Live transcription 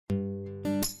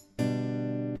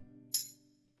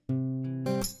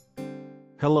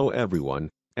Hello everyone,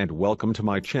 and welcome to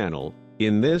my channel.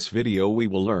 In this video we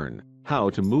will learn how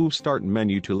to move Start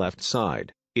menu to left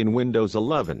side in Windows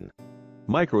 11.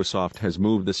 Microsoft has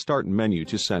moved the Start menu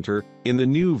to center in the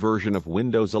new version of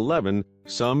Windows 11.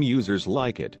 Some users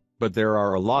like it, but there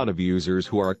are a lot of users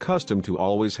who are accustomed to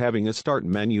always having a Start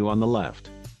menu on the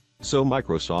left. So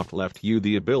Microsoft left you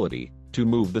the ability to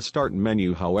move the Start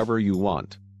menu however you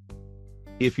want.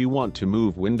 If you want to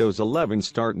move Windows 11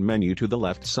 Start menu to the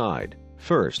left side,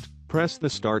 first, press the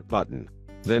Start button.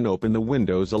 Then open the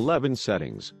Windows 11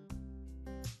 settings.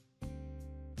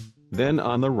 Then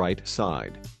on the right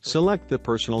side, select the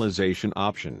personalization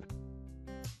option.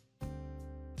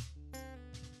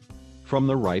 From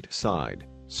the right side,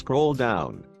 scroll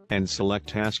down, and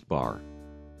select taskbar.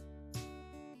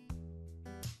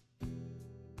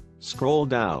 Scroll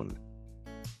down,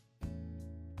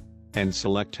 and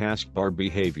select taskbar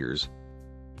behaviors.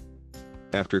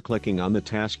 After clicking on the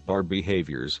taskbar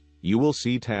behaviors, you will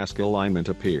see task alignment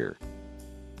appear.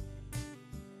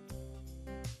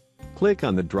 Click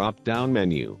on the drop-down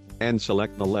menu, and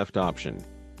select the left option.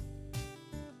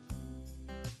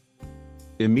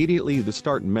 Immediately the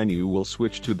Start menu will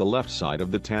switch to the left side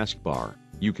of the taskbar.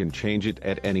 You can change it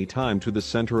at any time to the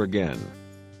center again.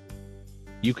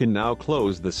 You can now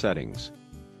close the settings.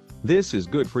 This is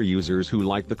good for users who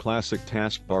like the classic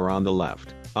taskbar on the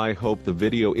left. I hope the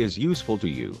video is useful to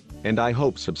you, and I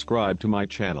hope subscribe to my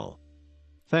channel.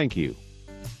 Thank you.